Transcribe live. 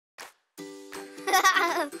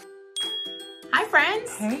Hi,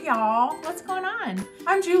 friends. Hey, y'all. What's going on?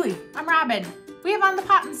 I'm Julie. I'm Robin. We have On the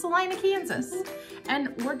Pot in Salina, Kansas.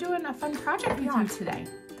 And we're doing a fun project with you today.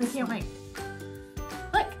 We can't wait.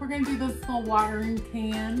 Look. We're going to do this little watering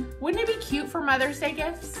can. Wouldn't it be cute for Mother's Day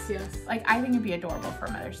gifts? Yes. Like, I think it'd be adorable for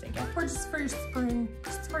a Mother's Day gift. Or just for your spring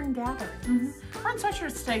gatherings. We're in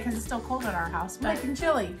sweatshirts today because it's still cold at our house, but Nice and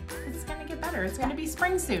chilly. it's going to get better. It's going to be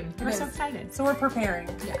spring soon. We're so excited. So we're preparing.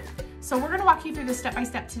 Yeah. So we're gonna walk you through this step by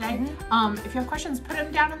step today. If you have questions, put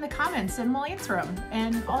them down in the comments and we'll answer them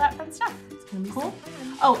and all that fun stuff. It's gonna be cool.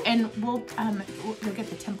 Oh, and we'll get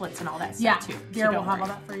the templates and all that stuff too. Yeah, we'll have all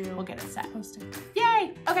that for you. We'll get it set. Posted.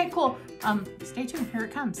 Yay! Okay, cool. Stay tuned. Here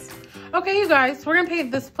it comes. Okay, you guys, we're gonna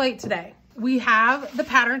paint this plate today. We have the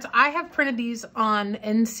patterns. I have printed these on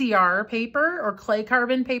NCR paper or clay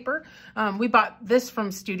carbon paper. We bought this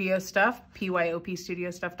from Studio Stuff,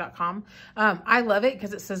 pyopstudiostuff.com. I love it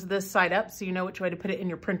because it says this side up, so you know which way to put it in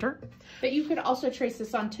your printer. But you could also trace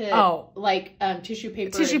this onto like tissue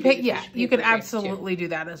paper. Tissue paper, yeah, you could absolutely do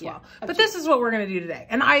that as well. But this is what we're gonna do today.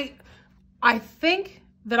 And I think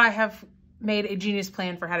that I have made a genius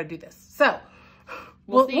plan for how to do this. So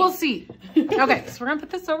we'll see. Okay, so we're gonna put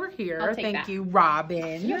this over here. Thank you,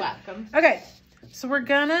 Robin. You're welcome. Okay, so we're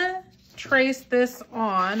gonna trace this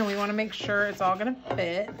on, and we want to make sure it's all gonna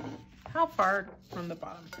fit. How far from the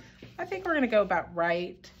bottom? I think we're gonna go about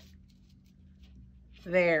right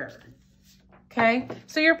there. Okay,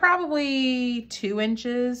 so you're probably 2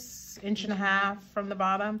 inches, inch and a half from the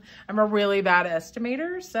bottom. I'm a really bad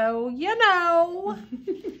estimator, so you know.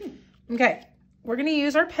 Okay, we're gonna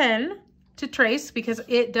use our pen to trace because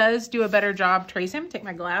it does do a better job tracing. I'm gonna take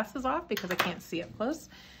my glasses off because I can't see up close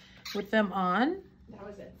with them on. That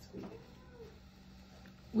was it. Sweet.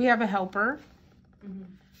 We have a helper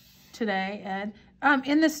today, Ed.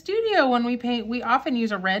 In the studio when we paint, we often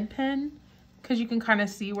use a red pen because you can kind of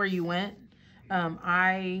see where you went.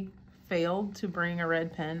 I failed to bring a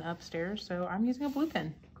red pen upstairs, so I'm using a blue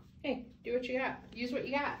pen. Hey, do what you got. Use what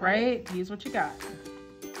you got. Right? Use what you got.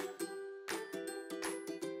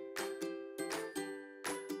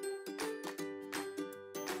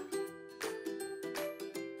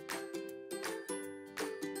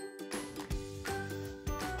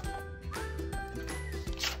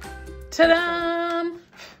 Ta-da!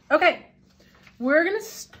 Okay, we're gonna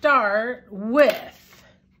start with,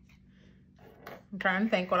 I'm trying to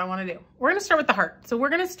think what I wanna do. We're gonna start with the heart. So we're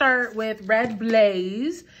gonna start with Red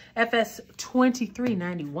Blaze FS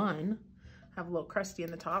 2391. Have a little crusty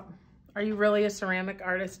in the top. Are you really a ceramic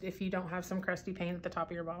artist if you don't have some crusty paint at the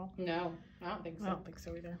top of your bottle? No, I don't think so. I don't think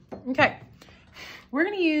so either. Okay, we're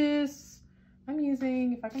gonna use, I'm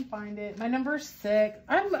using, if I can find it, my number 6.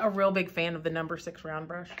 I'm a real big fan of the number 6 round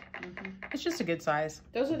brush. It's just a good size.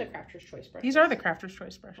 Those are the Crafter's Choice brushes. These are the Crafter's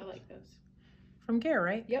Choice brushes. I like those. From Gare,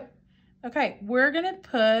 right? Yep. Okay, we're gonna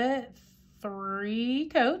put 3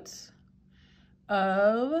 coats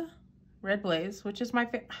of Red Blaze, which is my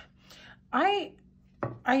favorite. I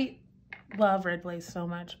love Red Blaze so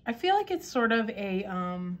much. I feel like it's sort of a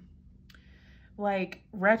like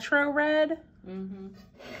retro red.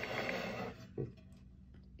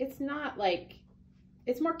 It's not like,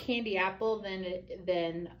 it's more candy apple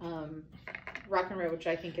than rock and red, which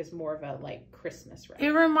I think is more of a like Christmas red. It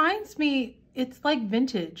reminds me, it's like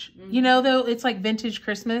vintage. You know, though, it's like vintage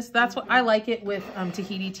Christmas. That's what I like it with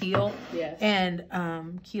Tahiti teal and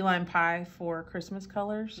key lime pie for Christmas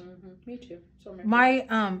colors. Me too. So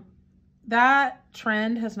my that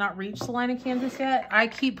trend has not reached Salina, Kansas yet. I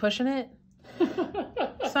keep pushing it.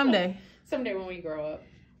 Someday. Someday when we grow up.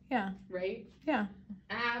 Yeah. Right? Yeah.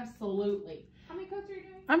 Absolutely. How many coats are you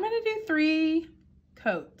doing? I'm going to do 3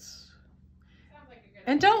 coats. Sounds like a good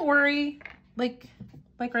And don't worry, like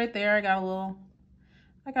right there, I got a little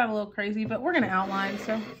crazy, but we're going to outline,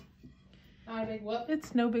 so. Not a big whoop.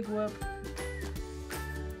 It's no big whoop.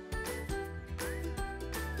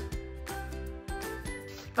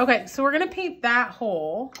 Okay, so we're going to paint that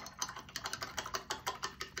hole.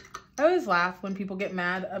 I always laugh when people get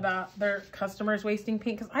mad about their customers wasting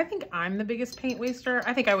paint because I think I'm the biggest paint waster.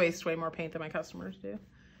 I think I waste way more paint than my customers do.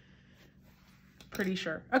 Pretty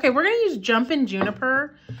sure. Okay, we're going to use Jumpin'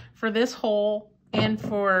 Juniper for this hole and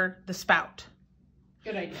for the spout.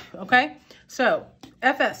 Good idea. Okay, so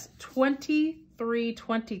FS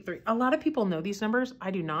 2323. A lot of people know these numbers. I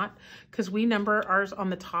do not because we number ours on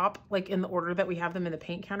the top, like in the order that we have them in the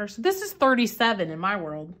paint counter. So this is 37 in my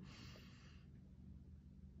world.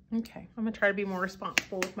 Okay, I'm gonna try to be more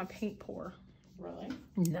responsible with my paint pour. Really?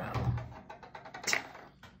 No.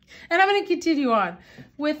 And I'm gonna continue on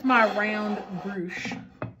with my round brush.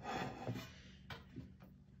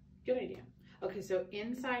 Good idea. Okay, so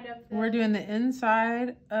inside of the... We're doing the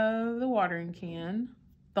inside of the watering can.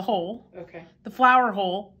 The hole. Okay. The flower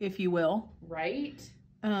hole, if you will. Right.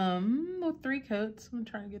 With 3 coats. I'm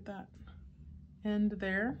trying to get that end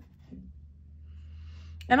there.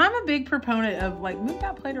 And I'm a big proponent of like, move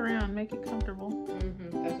that plate around, make it comfortable.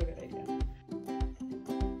 Mm-hmm. That's a good idea.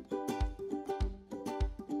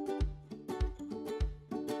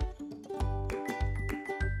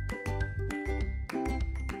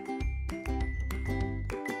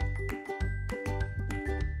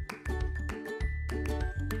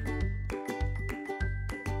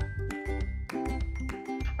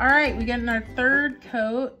 All right, we getting our 3rd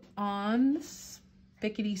coat on this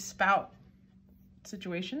spickety spout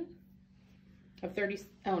situation. Of 30,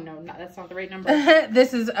 oh no, that's not the right number.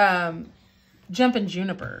 This is Jumpin'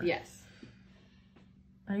 Juniper. Yes.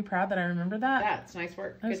 Are you proud that I remember that? That's nice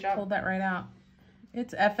work. I Good just job. pulled that right out.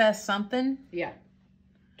 It's FS something. Yeah.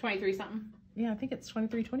 23 something. Yeah, I think it's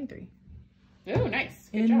 2323. Oh, nice.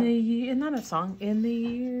 Good job. Isn't that a song? In the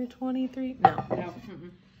year 23? No. No. Mm-mm.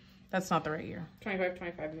 That's not the right year. 25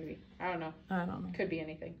 maybe. I don't know. I don't know. Could be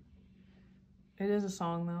anything. It is a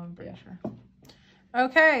song though, I'm pretty sure.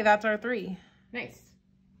 Okay, that's our 3. Nice.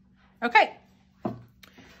 Okay.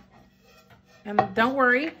 And don't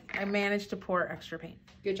worry, I managed to pour extra paint.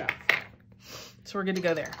 Good job. So we're good to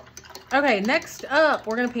go there. Okay, next up,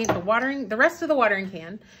 we're gonna paint the rest of the watering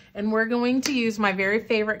can, and we're going to use my very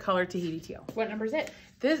favorite color, Tahiti Teal. What number is it?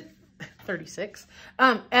 This 36.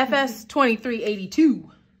 FS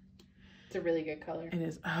 2382. It's a really good color. It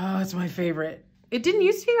is. Oh, it's my favorite. It didn't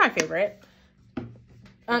used to be my favorite.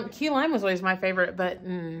 Key lime was always my favorite, but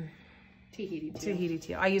Tahiti Teal. Tahiti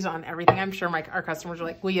Teal. I use it on everything. I'm sure our customers are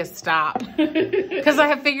like, will you stop? Because I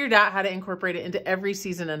have figured out how to incorporate it into every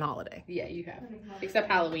season and holiday. Yeah, you have. Except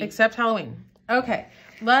Halloween. Except Halloween. Okay,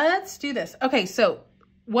 let's do this. Okay, so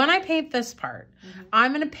when I paint this part,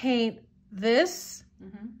 I'm going to paint this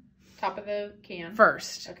top of the can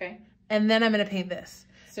first. Okay. And then I'm going to paint this.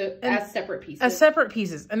 So as separate pieces. As separate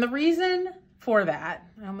pieces. And the reason for that,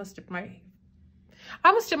 I almost dipped my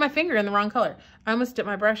finger in the wrong color. I almost dipped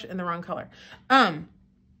my brush in the wrong color. I'm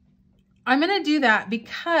going to do that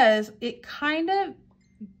because it kind of,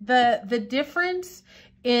 the difference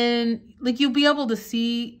in, like, you'll be able to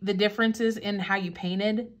see the differences in how you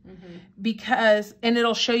painted because, and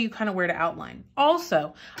it'll show you kind of where to outline.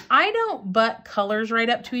 Also, I don't butt colors right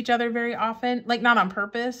up to each other very often, like not on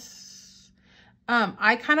purpose.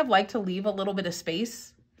 I kind of like to leave a little bit of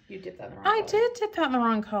space. You dipped that in the wrong color. I did dip that in the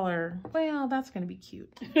wrong color. Well, that's going to be cute.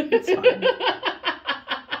 It's fine.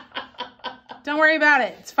 Don't worry about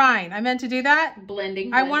it. It's fine. I meant to do that.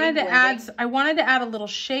 Blending. I wanted to add a little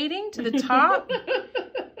shading to the top,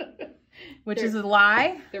 which is a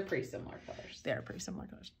lie. They're pretty similar colors. They're pretty similar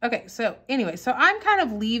colors. Okay, so anyway, so I'm kind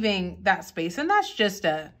of leaving that space, and that's just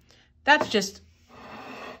a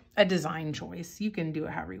design choice. You can do it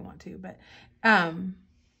however you want to, but I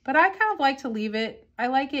kind of like to leave it. I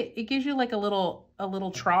like it. It gives you like a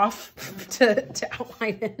little trough to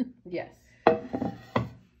outline in. Yes.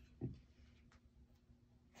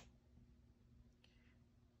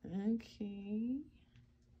 Okay.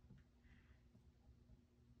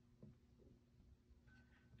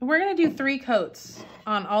 We're going to do 3 coats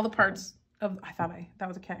on all the parts of, that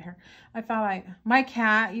was a cat hair. My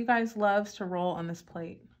cat, you guys, loves to roll on this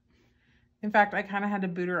plate. In fact, I kind of had to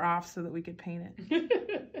boot her off so that we could paint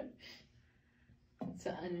it. It's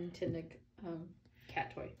an unintended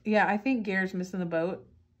cat toy. Yeah, I think Gare's missing the boat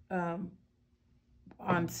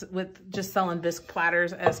with just selling bisque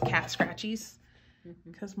platters as cat scratchies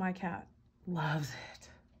because my cat loves it.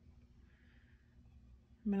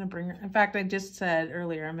 I'm going to bring her. In fact, I just said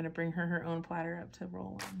earlier, I'm going to bring her own platter up to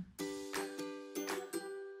roll on.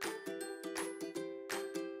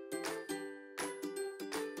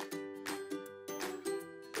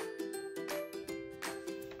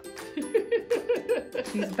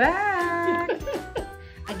 She's back.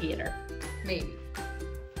 I get her. Maybe.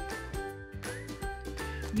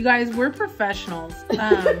 You guys, we're professionals.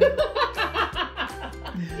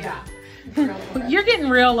 Yeah. You're getting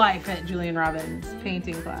real life at Julian Robbins'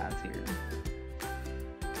 painting class here.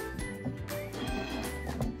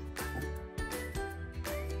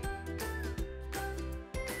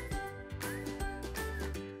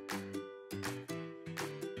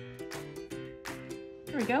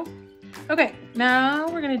 There we go. Okay, now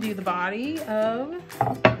we're gonna do the body of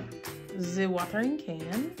the watering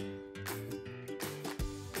can.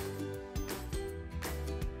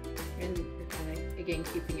 And you're kind of, again,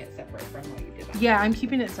 keeping it separate from what you did on. Yeah, I'm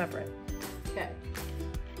keeping it separate. Okay.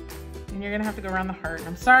 And you're gonna have to go around the heart. And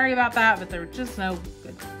I'm sorry about that, but they're just no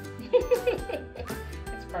good.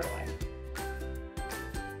 It's part of life.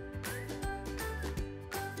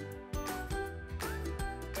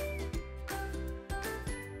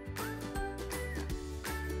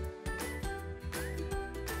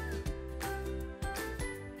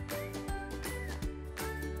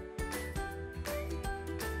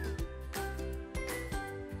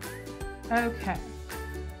 Okay.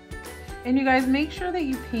 And you guys, make sure that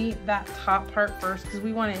you paint that top part first because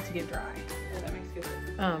we want it to get dry. Oh, that makes good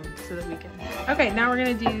sense. So that we can. Okay, now we're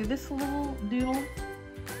gonna do this little doodle.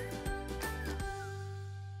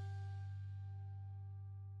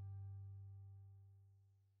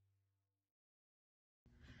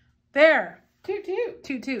 There. Toot toot.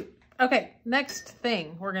 Toot toot. Okay, next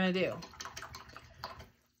thing we're gonna do.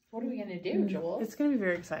 What are we gonna do, Joel? It's gonna be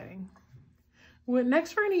very exciting.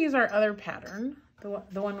 Next, we're gonna use our other pattern,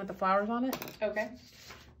 the one with the flowers on it. Okay.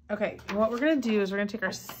 Okay, and what we're gonna do is we're gonna take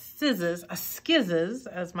our scissors, skizzes,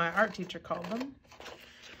 as my art teacher called them,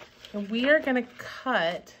 and we are gonna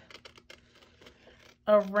cut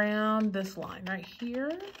around this line right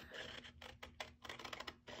here.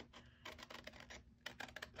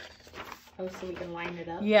 Oh, so we can line it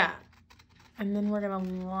up? Yeah, and then we're gonna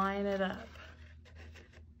line it up.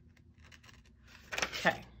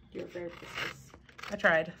 Okay. You're very precise. I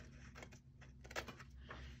tried.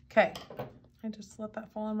 Okay, I just let that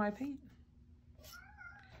fall in my paint.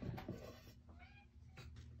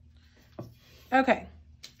 Okay.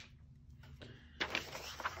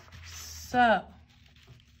 So,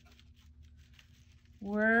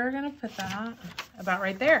 we're gonna put that about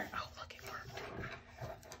right there. Oh, look, it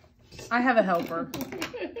worked. I have a helper.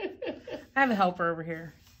 I have a helper over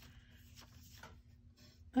here.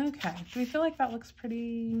 Okay, do we feel like that looks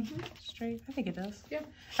pretty straight? I think it does. Yeah.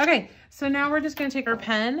 Okay, so now we're just gonna take our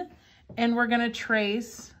pen and we're gonna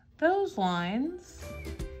trace those lines.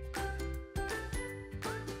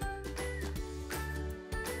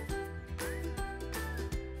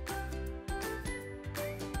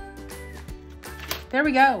 There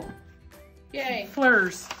we go. Yay.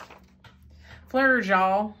 Fleurs. Fleurs,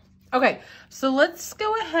 y'all. Okay, so let's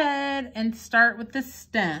go ahead and start with the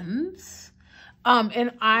stems.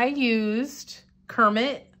 And I used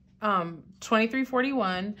Kermit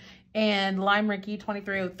 2341 and Lime Ricky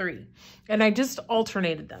 2303. And I just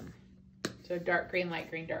alternated them. So dark green, light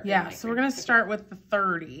green, dark green, Yeah, light so green. we're going to start with the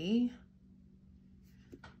 30.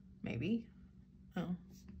 Maybe. Oh.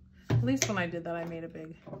 At least when I did that, I made a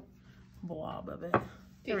big blob of it.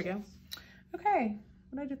 There we go. Okay.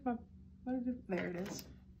 What did I do? There it is.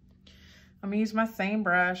 I'm going to use my same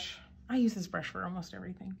brush. I use this brush for almost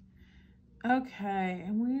everything. Okay,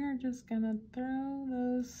 and we are just gonna throw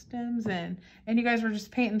those stems in. And you guys were just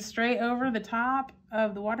painting straight over the top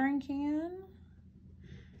of the watering can.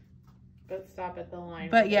 But stop at the line.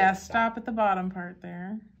 But yeah, stop at the bottom part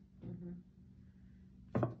there.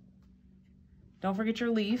 Don't forget your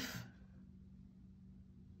leaf.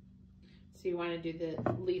 So you want to do the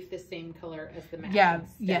leaf the same color as the matching Yeah,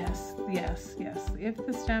 stem. yes. If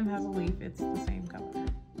the stem has a leaf, it's the same color.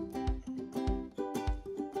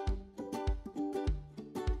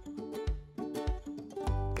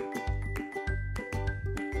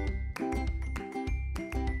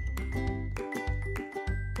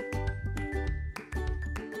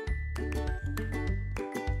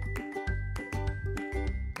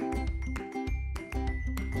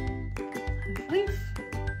 Leaf.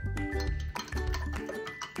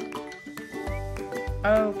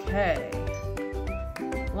 Okay.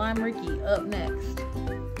 Lime Ricky up next.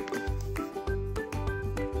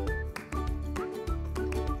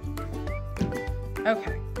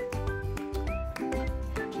 Okay.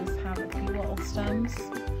 Just have a few little stems.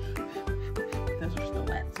 Those are still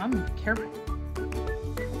wet, so I'm gonna be careful.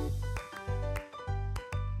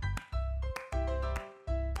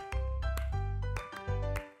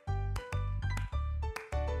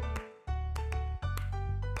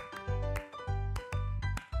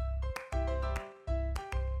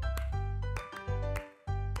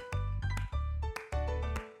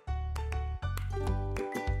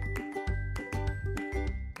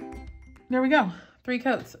 There we go. 3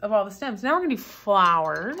 coats of all the stems. Now we're gonna do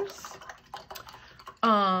flowers.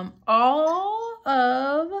 All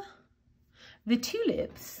of the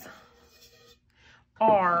tulips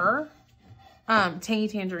are tangy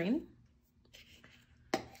tangerine.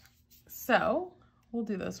 So we'll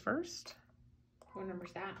do those first. What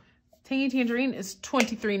number's that? Tangy tangerine is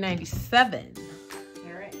 $23.97.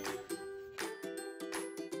 All right.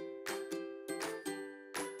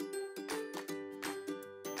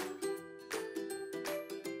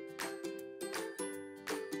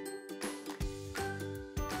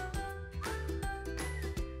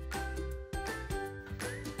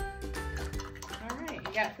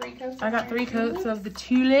 You got 3 coats. I got 3 coats of the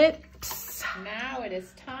tulips. Now it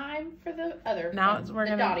is time for the other. Now we're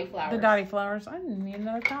gonna dotty flowers. The dotty flowers. I need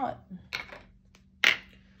another palette.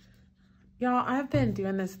 Y'all, I've been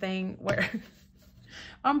doing this thing where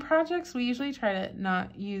on projects we usually try to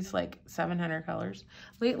not use like 700 colors.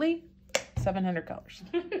 Lately, 700 colors.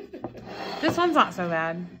 This one's not so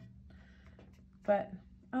bad. But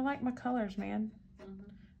I like my colors, man.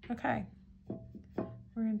 Okay.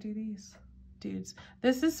 We're going to do these dudes.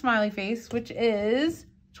 This is Smiley Face, which is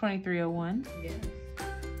 2301. Yes.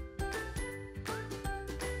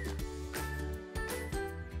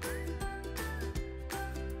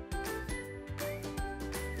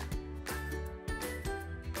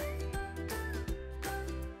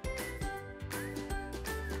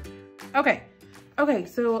 Okay. Okay,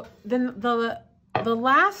 so then the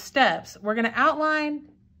last steps, we're going to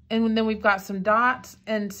outline, and then we've got some dots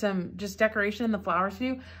and some just decoration in the flowers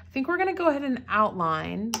to do. I think we're going to go ahead and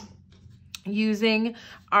outline using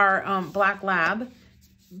our Black Lab,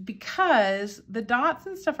 because the dots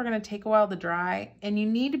and stuff are going to take a while to dry, and you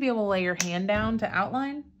need to be able to lay your hand down to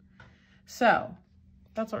outline. So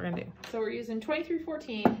that's what we're going to do. So we're using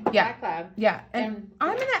 2314 Black Lab. Yeah, and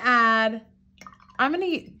I'm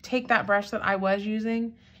going to take that brush that I was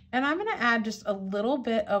using, and I'm going to add just a little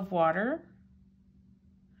bit of water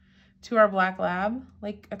to our Black Lab,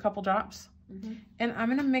 like a couple drops. And I'm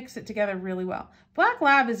going to mix it together really well. Black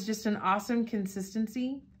Lab is just an awesome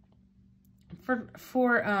consistency for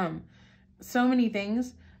so many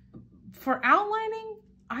things. For outlining,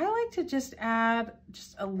 I like to just add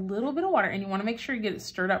just a little bit of water, and you want to make sure you get it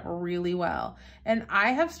stirred up really well. And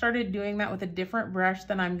I have started doing that with a different brush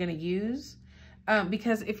than I'm going to use.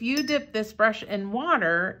 Because if you dip this brush in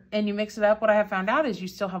water and you mix it up, what I have found out is you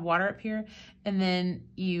still have water up here, and then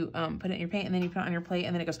you put it in your paint, and then you put it on your plate,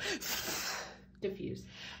 and then it goes diffuse.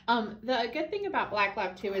 The good thing about Black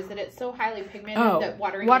Lab too is that it's so highly pigmented that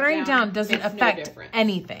watering it down doesn't affect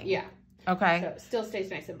anything. Yeah. Okay. So it still stays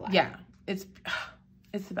nice and black. Yeah. It's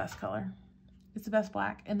the best color. It's the best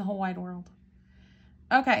black in the whole wide world.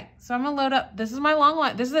 Okay, so I'm gonna load up. This is my long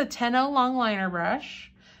line. This is a 10-0 long liner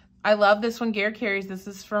brush. I love this one. Gare carries. This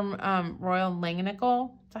is from Royal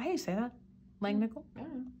Langnickel. Is that how you say that? Langnickel?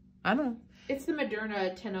 I don't know. It's the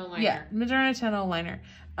Moderna 10-0 liner. Yeah, Moderna 10-0 liner.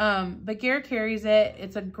 But Gare carries it.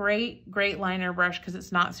 It's a great liner brush because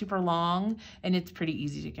it's not super long and it's pretty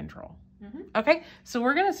easy to control. Okay, so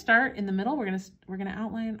we're gonna start in the middle. We're gonna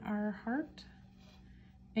outline our heart.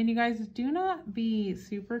 And you guys, do not be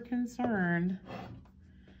super concerned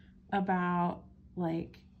about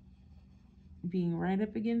like being right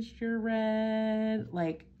up against your red.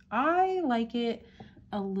 Like, I like it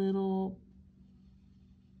a little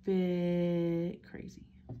bit crazy.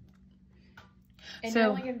 And you're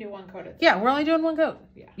only gonna do one coat at the Yeah, we're only doing one coat.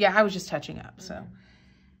 Yeah, I was just touching up, so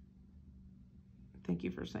thank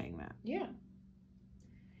you for saying that. Yeah.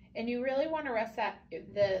 And you really want to rest that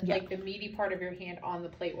like the meaty part of your hand on the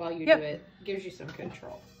plate while you do it. Gives you some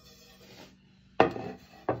control.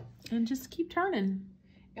 And just keep turning.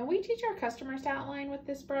 And we teach our customers to outline with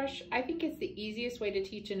this brush. I think it's the easiest way to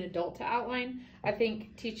teach an adult to outline. I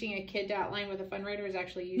think teaching a kid to outline with a fun writer is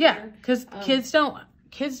actually easier. Yeah, because kids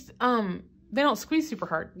they don't squeeze super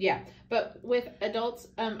hard. Yeah, but with adults,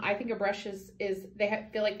 I think a brush they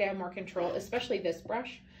feel like they have more control, especially this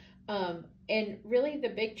brush. And really the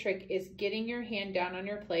big trick is getting your hand down on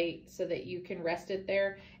your plate so that you can rest it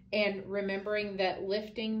there, and remembering that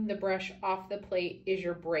lifting the brush off the plate is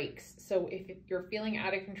your brakes. So if you're feeling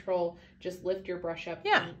out of control, just lift your brush up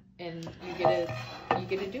and you get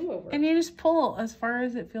a do-over. And you just pull as far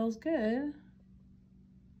as it feels good.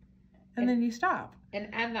 And then you stop. And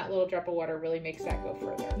add that little drop of water really makes that go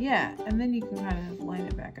further. Yeah, and then you can kind of line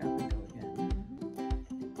it back up and go again.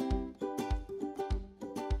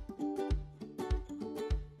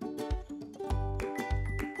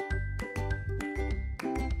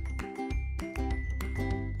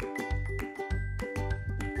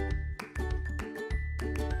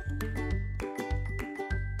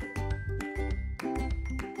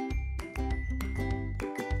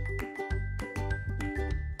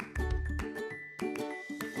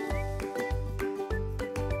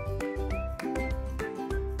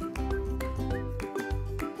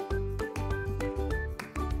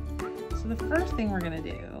 The first thing we're gonna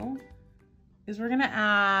do is we're gonna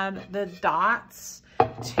add the dots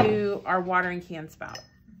to our watering can spout.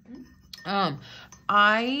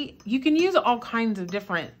 You can use all kinds of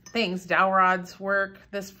different things. Dowel rods work,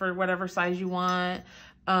 this for whatever size you want.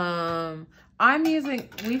 We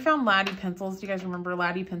found Laddie pencils. Do you guys remember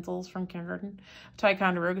Laddie pencils from kindergarten?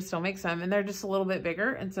 Ticonderoga still makes them, and they're just a little bit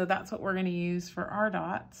bigger. And so that's what we're gonna use for our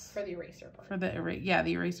dots. For the eraser part. For the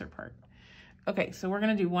eraser part. Okay, so we're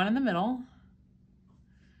gonna do one in the middle,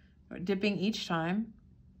 dipping each time,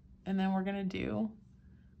 and then we're gonna do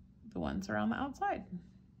the ones around the outside.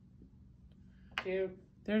 Cute.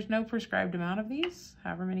 There's no prescribed amount of these.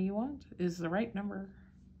 However many you want is the right number,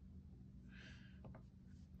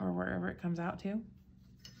 or wherever it comes out to.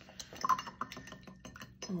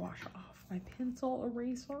 Wash off my pencil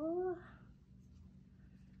eraser.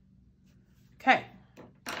 Okay.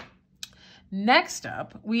 Next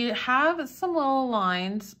up, we have some little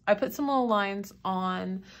lines. I put some little lines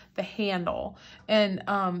on the handle, and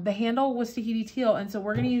the handle was Tahiti Teal, and so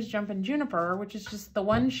we're going to use Jumpin' Juniper, which is just the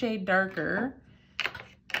one shade darker.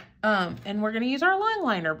 And we're going to use our line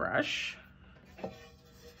liner brush,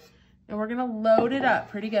 and we're going to load it up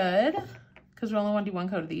pretty good because we only want to do one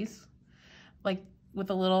coat of these, like with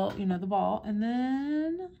a little, you know, the ball. And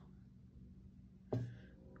then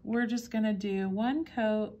we're just going to do one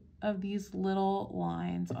coat of these little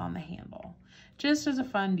lines on the handle, just as a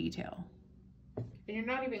fun detail. And you're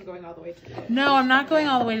not even going all the way to the edge. No, I'm not going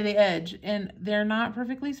all the way to the edge, and they're not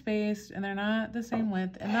perfectly spaced, and they're not the same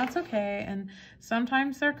width, and that's okay. And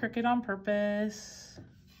sometimes they're crooked on purpose.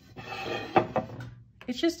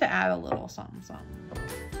 It's just to add a little something, something.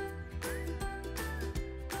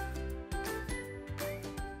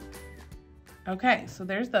 Okay, so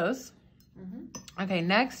there's those. Okay,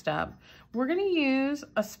 next up, we're gonna use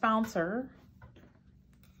a spouncer.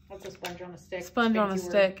 What's a sponge on a stick? Sponge on a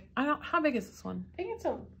stick. How big is this one? I think it's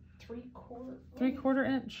a 3/4. 3/4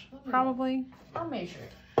 inch, probably. I'll measure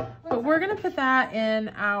it. But we're gonna put that in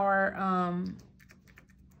our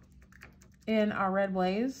red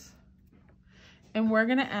blaze, and we're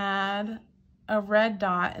gonna add a red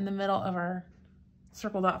dot in the middle of our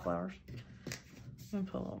circle dot flowers. I'm gonna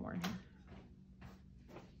put a little more in here.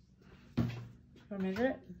 Want to measure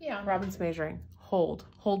it? Yeah. Robin's measuring. Hold,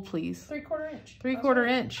 please. 3/4 inch. 3/4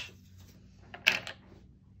 inch.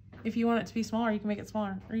 If you want it to be smaller, you can make it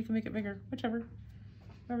smaller, or you can make it bigger, whichever,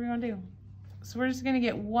 whatever you want to do. So we're just gonna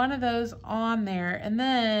get one of those on there, and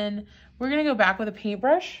then we're gonna go back with a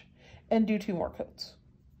paintbrush and do 2 more coats.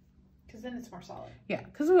 Because then it's more solid. Yeah,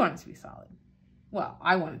 because we want it to be solid. Well,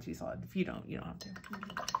 I want it to be solid. If you don't, you don't have to.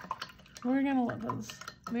 We're gonna let those.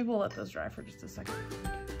 Maybe we'll let those dry for just a second.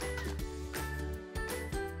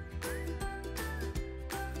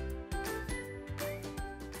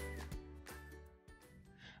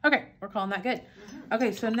 Okay, we're calling that good.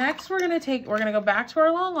 Okay, so next we're gonna go back to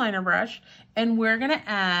our long liner brush, and we're gonna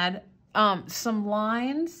add some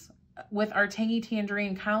lines with our Tangy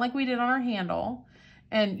Tangerine, kind of like we did on our handle.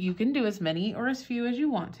 And you can do as many or as few as you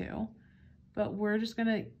want to, but we're just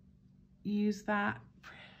gonna use that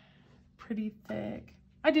pretty thick.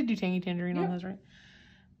 I did do Tangy Tangerine on those, right?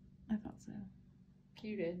 I thought so.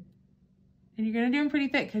 You did. And you're gonna do them pretty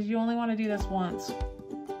thick because you only want to do this once.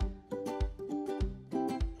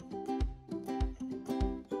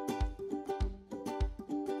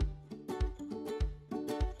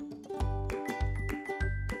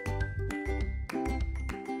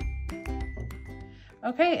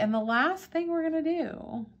 Okay, and the last thing we're gonna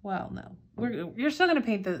do, well, no, you're still gonna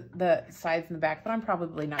paint the sides and the back, but I'm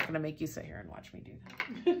probably not gonna make you sit here and watch me do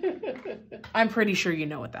that. I'm pretty sure you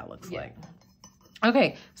know what that looks like.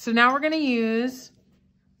 Okay, so now we're gonna use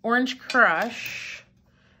Orange Crush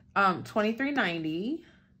 2390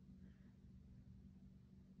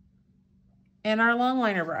 and our long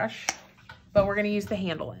liner brush, but we're gonna use the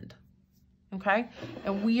handle end, okay?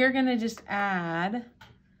 And we are gonna just add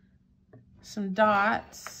some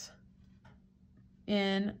dots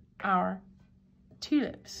in our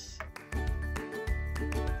tulips.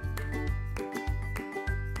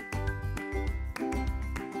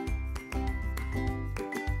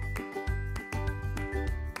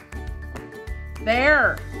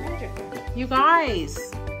 There, you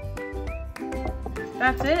guys,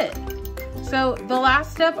 that's it. So the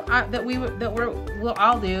last step I'll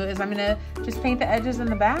do is I'm gonna just paint the edges in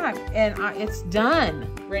the back, and it's done.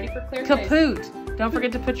 Ready for clear Kaput. Don't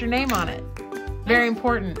forget to put your name on it. Very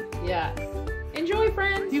important. Yes. Enjoy,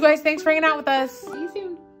 friends. You guys, thanks for hanging out with us. See you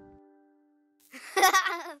soon.